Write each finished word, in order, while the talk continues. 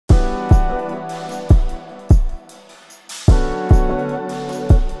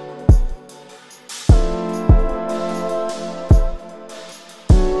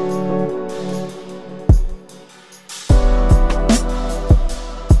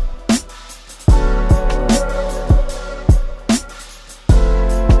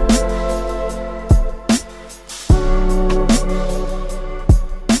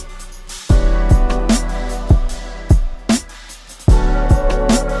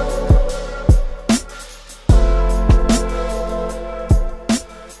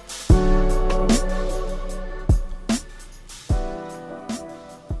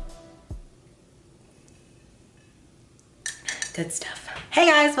Hey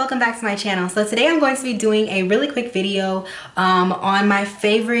guys, welcome back to my channel. So today I'm going to be doing a really quick video on my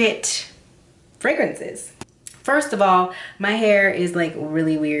favorite fragrances. First of all, my hair is like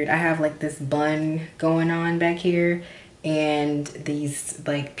really weird. I have like this bun going on back here and these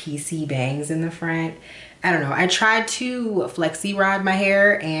like PC bangs in the front. I don't know. I tried to flexi rod my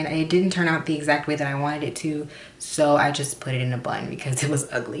hair and it didn't turn out the exact way that I wanted it to. So I just put it in a bun because it was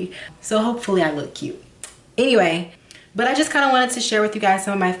ugly. So hopefully I look cute. Anyway, but I just kind of wanted to share with you guys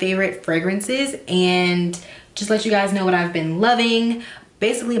some of my favorite fragrances and just let you guys know what I've been loving.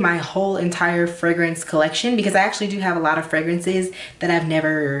 Basically my whole entire fragrance collection, because I actually do have a lot of fragrances that I've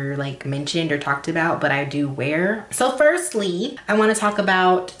never like mentioned or talked about, but I do wear. So firstly, I want to talk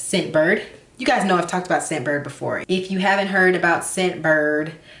about Scentbird. You guys know I've talked about Scentbird before. If you haven't heard about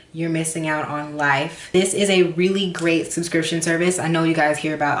Scentbird, you're missing out on life. This is a really great subscription service. I know you guys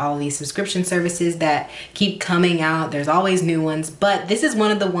hear about all these subscription services that keep coming out. There's always new ones, but this is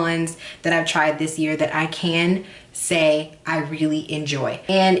one of the ones that I've tried this year that I can say I really enjoy.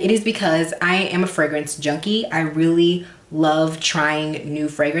 And it is because I am a fragrance junkie. I really love trying new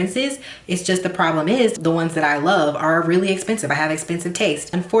fragrances. It's just the problem is the ones that I love are really expensive. I have expensive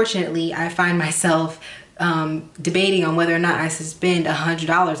taste. Unfortunately, I find myself debating on whether or not I should spend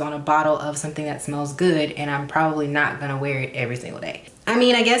 $100 on a bottle of something that smells good, and I'm probably not gonna wear it every single day. I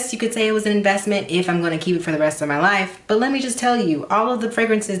mean, I guess you could say it was an investment if I'm gonna keep it for the rest of my life, but let me just tell you, all of the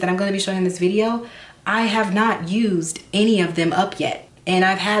fragrances that I'm gonna be showing in this video, I have not used any of them up yet. And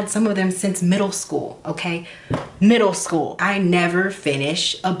I've had some of them since middle school, okay? Middle school. I never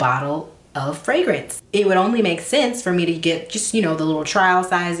finish a bottle of fragrance. It would only make sense for me to get just, you know, the little trial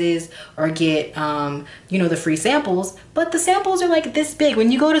sizes or get, you know, the free samples. But the samples are like this big. When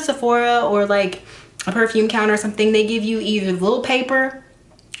you go to Sephora or like a perfume counter or something, they give you either the little paper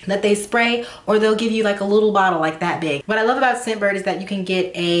that they spray or they'll give you like a little bottle like that big. What I love about Scentbird is that you can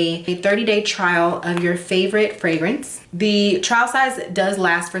get a 30-day trial of your favorite fragrance. The trial size does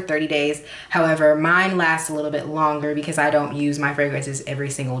last for 30 days. However, mine lasts a little bit longer because I don't use my fragrances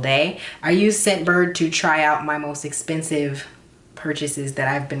every single day. I use Scentbird to try out my most expensive purchases that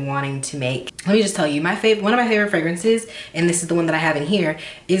I've been wanting to make. Let me just tell you, one of my favorite fragrances, and this is the one that I have in here,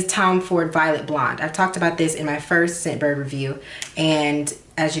 is Tom Ford Violet Blonde. I've talked about this in my first Scentbird review, and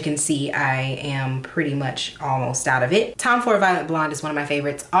as you can see, I am pretty much almost out of it. Tom Ford Violet Blonde is one of my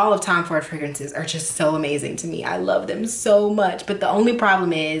favorites. All of Tom Ford fragrances are just so amazing to me. I love them so much, but the only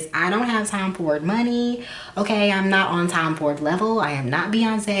problem is I don't have Tom Ford money. Okay, I'm not on Tom Ford level. I am not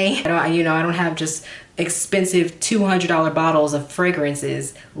Beyonce. I don't have just expensive $200 bottles of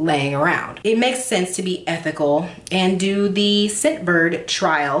fragrances laying around. It makes sense to be ethical and do the Scentbird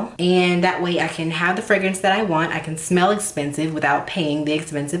trial, and that way I can have the fragrance that I want. I can smell expensive without paying the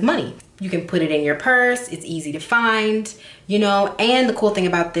expensive money. You can put it in your purse, it's easy to find, you know, and the cool thing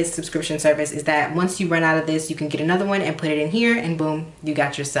about this subscription service is that once you run out of this, you can get another one and put it in here, and boom, you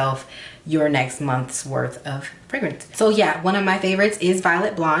got yourself your next month's worth of fragrance. So yeah, one of my favorites is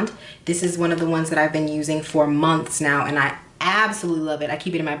Violet Blonde. This is one of the ones that I've been using for months now, and I absolutely love it. I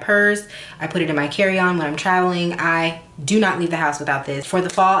keep it in my purse. I put it in my carry-on when I'm traveling. I do not leave the house without this. For the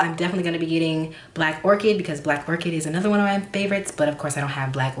fall, I'm definitely going to be getting Black Orchid because Black Orchid is another one of my favorites, but of course I don't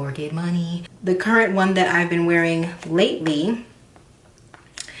have Black Orchid money. The current one that I've been wearing lately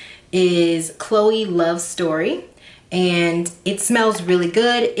is Chloe Love Story, and it smells really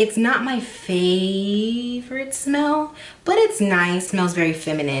good. It's not my favorite smell, but it's nice. Smells very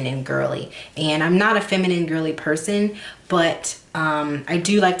feminine and girly, and I'm not a feminine girly person, but I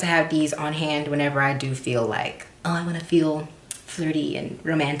do like to have these on hand whenever I do feel like, oh, I want to feel flirty and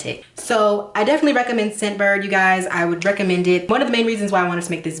romantic. So I definitely recommend Scentbird, you guys. I would recommend it. One of the main reasons why I wanted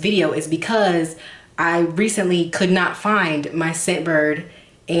to make this video is because I recently could not find my Scentbird,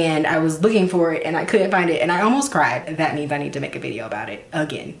 and I was looking for it and I couldn't find it, and I almost cried. That means I need to make a video about it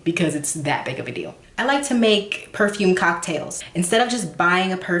again because it's that big of a deal. I like to make perfume cocktails. Instead of just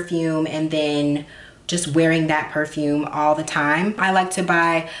buying a perfume and then just wearing that perfume all the time, I like to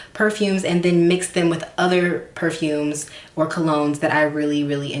buy perfumes and then mix them with other perfumes or colognes that I really,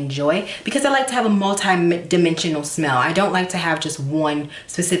 really enjoy, because I like to have a multi-dimensional smell. I don't like to have just one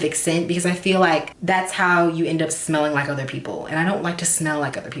specific scent because I feel like that's how you end up smelling like other people, and I don't like to smell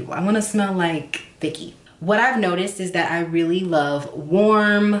like other people. I want to smell like Vicky. What I've noticed is that I really love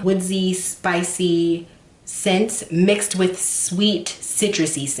warm, woodsy, spicy scents mixed with sweet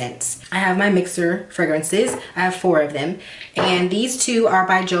citrusy scents. I have my mixer fragrances. I have 4 of them, and these 2 are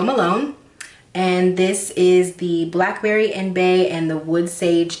by Jo Malone, and this is the Blackberry and Bay and the Wood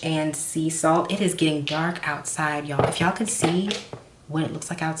Sage and Sea Salt. It is getting dark outside, y'all. If y'all could see what it looks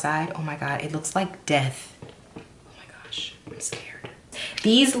like outside, oh my god, it looks like death. Oh my gosh, I'm scared.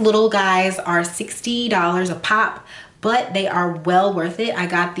 These little guys are $60 a pop, but they are well worth it. I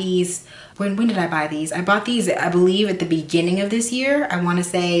got these, when did I buy these? I bought these, I believe, at the beginning of this year. I want to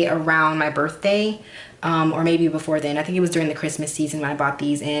say around my birthday, or maybe before then. I think it was during the Christmas season when I bought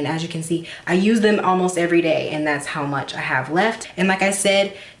these, and as you can see, I use them almost every day, and that's how much I have left. And like I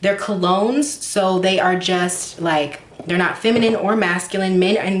said, they're colognes, so they are just like, they're not feminine or masculine.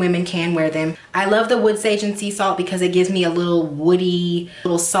 Men and women can wear them. I love the wood sage and sea salt because it gives me a little woody,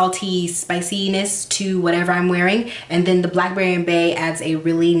 little salty spiciness to whatever I'm wearing. And then the blackberry and bay adds a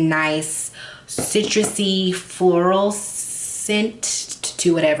really nice citrusy floral scent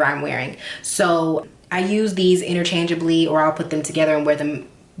to whatever I'm wearing. So I use these interchangeably, or I'll put them together and wear them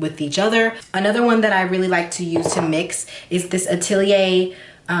with each other. Another one that I really like to use to mix is this Atelier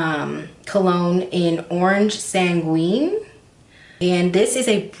cologne in Orange Sanguine. And this is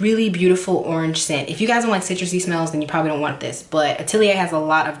a really beautiful orange scent. If you guys don't like citrusy smells, then you probably don't want this. But Atelier has a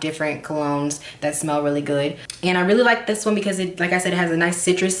lot of different colognes that smell really good. And I really like this one because it, like I said, it has a nice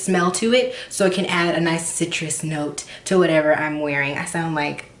citrus smell to it. So it can add a nice citrus note to whatever I'm wearing. I sound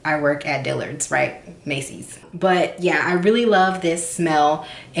like I work at Dillard's, right? Macy's. But yeah, I really love this smell,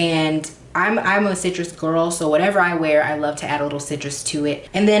 and I'm a citrus girl, so whatever I wear, I love to add a little citrus to it.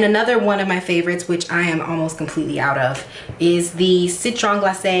 And then another one of my favorites, which I am almost completely out of, is the Citron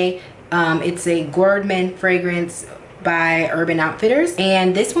Glacé. It's a gourmand fragrance by Urban Outfitters,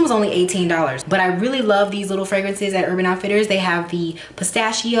 and this one was only $18. But I really love these little fragrances at Urban Outfitters. They have the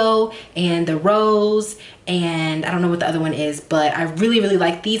pistachio and the rose, and I don't know what the other one is, but I really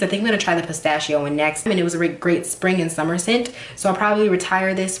like these. I think I'm gonna try the pistachio one next. And it was a great spring and summer scent, so I'll probably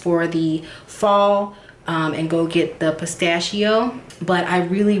retire this for the fall and go get the pistachio. But I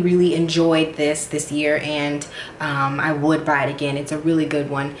really enjoyed this year, and I would buy it again. It's a really good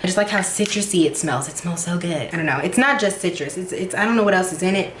one. I just like how citrusy it smells. It smells so good. I don't know, it's not just citrus, it's I don't know what else is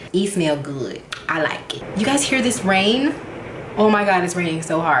in it. It smells good. I like it. You guys hear this rain? Oh my god, it's raining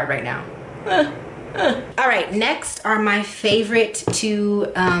so hard right now. All right, next are my favorite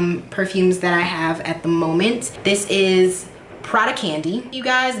two perfumes that I have at the moment. This is Prada Candy. You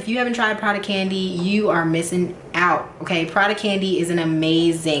guys, if you haven't tried Prada Candy, you are missing out, okay? Prada Candy is an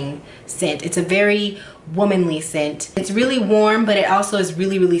amazing scent. It's a very womanly scent. It's really warm, but it also is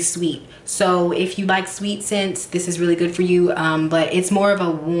really sweet. So if you like sweet scents, this is really good for you, but it's more of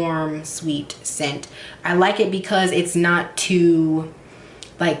a warm, sweet scent. I like it because it's not too,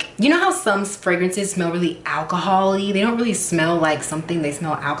 like, you know how some fragrances smell really alcohol-y? They don't really smell like something, they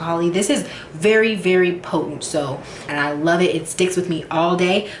smell alcohol-y. This is very potent, so, and I love it. It sticks with me all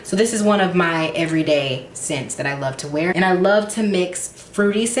day. So this is one of my everyday scents that I love to wear. And I love to mix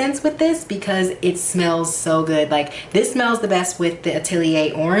fruity scents with this because it smells so good. Like, this smells the best with the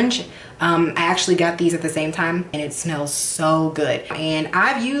Atelier Orange. I actually got these at the same time, and it smells so good. And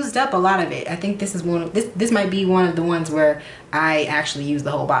I've used up a lot of it. I think this is one of, this might be one of the ones where I actually use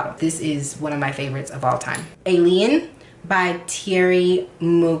the whole bottle. This is one of my favorites of all time. Alien by Thierry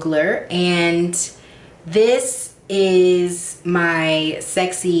Mugler, and this is my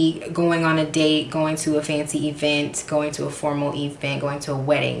sexy going on a date, going to a fancy event, going to a formal event, going to a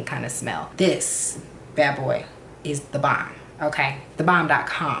wedding kind of smell. This bad boy is the bomb. Okay,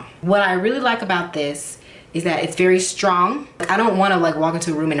 thebomb.com. What I really like about this is that it's very strong. I don't want to like walk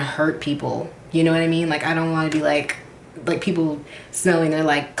into a room and hurt people. You know what I mean? Like, I don't want to be like people smelling, they're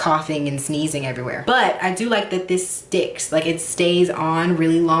like coughing and sneezing everywhere. But I do like that this sticks, like it stays on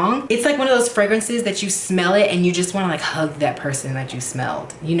really long. It's like one of those fragrances that you smell it and you just want to like hug that person that you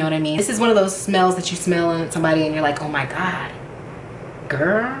smelled. You know what I mean? This is one of those smells that you smell on somebody and you're like, oh my God,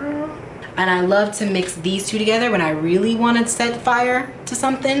 girl. And I love to mix these two together when I really want to set fire to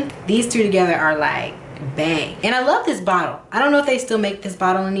something. These two together are like bang. And I love this bottle. I don't know if they still make this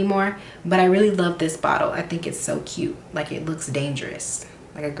bottle anymore, but I really love this bottle. I think it's so cute. Like, it looks dangerous,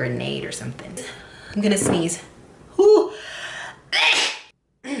 like a grenade or something. I'm gonna sneeze. Ooh.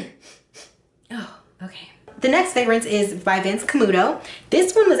 Oh, okay. The next fragrance is by Vince Camuto.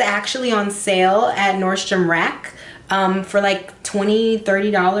 This one was actually on sale at Nordstrom Rack for like $20,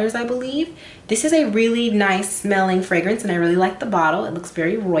 $30, I believe. This is a really nice smelling fragrance, and I really like the bottle. It looks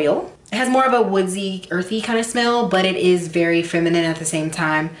very royal. It has more of a woodsy, earthy kind of smell, but it is very feminine at the same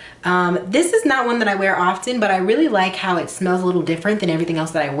time. This is not one that I wear often, but I really like how it smells a little different than everything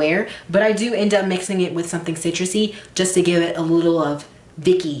else that I wear. But I do end up mixing it with something citrusy just to give it a little of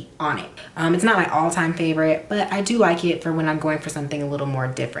Vicky on it. It's not my all-time favorite, but I do like it for when I'm going for something a little more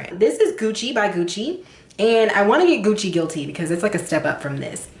different. This is Gucci by Gucci, and I want to get Gucci guilty because it's like a step up from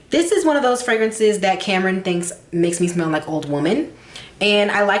this. This is one of those fragrances that Cameron thinks makes me smell like old woman.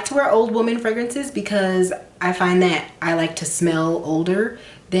 And I like to wear old woman fragrances because I find that I like to smell older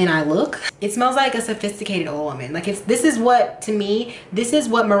than I look. It smells like a sophisticated old woman. Like this is what, to me, this is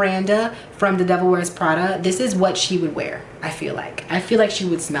what Miranda from The Devil Wears Prada, this is what she would wear, I feel like. I feel like she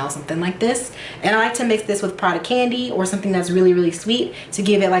would smell something like this. And I like to mix this with Prada candy or something that's really, really sweet to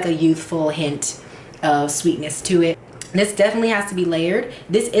give it like a youthful hint of sweetness to it. This definitely has to be layered.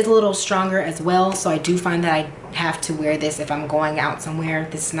 This is a little stronger as well, so I do find that I have to wear this if I'm going out somewhere.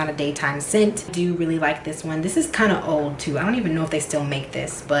 This is not a daytime scent. I do really like this one. This is kind of old too. I don't even know if they still make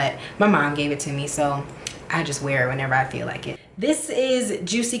this, but my mom gave it to me, so I just wear it whenever I feel like it. This is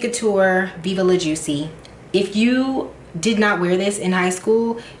Juicy Couture Viva La Juicy. If you did not wear this in high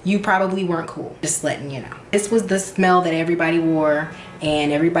school, you probably weren't cool. Just letting you know. This was the smell that everybody wore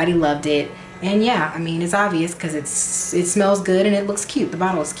and everybody loved it. And yeah, I mean, it's obvious because it smells good and it looks cute. The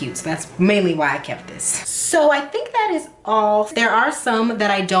bottle is cute, so that's mainly why I kept this. So I think that is all. There are some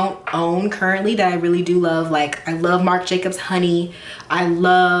that I don't own currently that I really do love. Like, I love Marc Jacobs Honey. I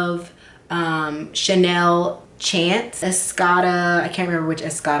love Chanel Chance, Escada. I can't remember which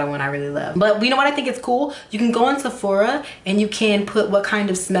Escada one I really love. But you know what I think it's cool? You can go on Sephora and you can put what kind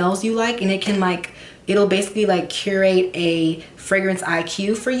of smells you like, and it can like, it'll basically like curate a fragrance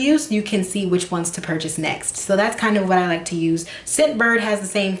IQ for you, so you can see which ones to purchase next. So that's kind of what I like to use. Scentbird has the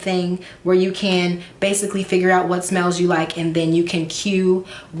same thing where you can basically figure out what smells you like, and then you can cue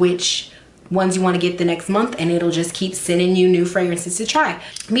which ones you want to get the next month, and it'll just keep sending you new fragrances to try.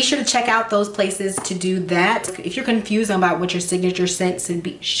 Be sure to check out those places to do that. If you're confused about what your signature scent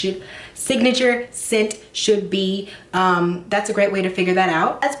should be, that's a great way to figure that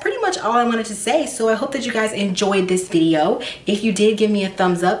out. That's pretty much all I wanted to say. So I hope that you guys enjoyed this video. If you did, give me a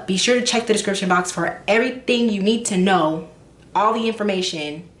thumbs up. Be sure to check the description box for everything you need to know. All the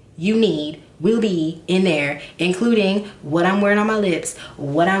information you need will be in there, including what I'm wearing on my lips,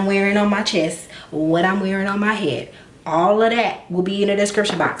 what I'm wearing on my chest, what I'm wearing on my head. All of that will be in the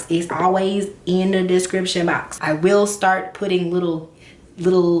description box. It's always in the description box. I will start putting little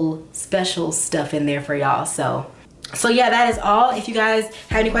special stuff in there for y'all. So yeah, that is all. If you guys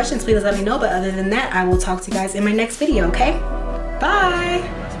have any questions, please let me know. But other than that, I will talk to you guys in my next video, okay?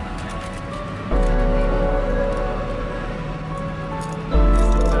 Bye.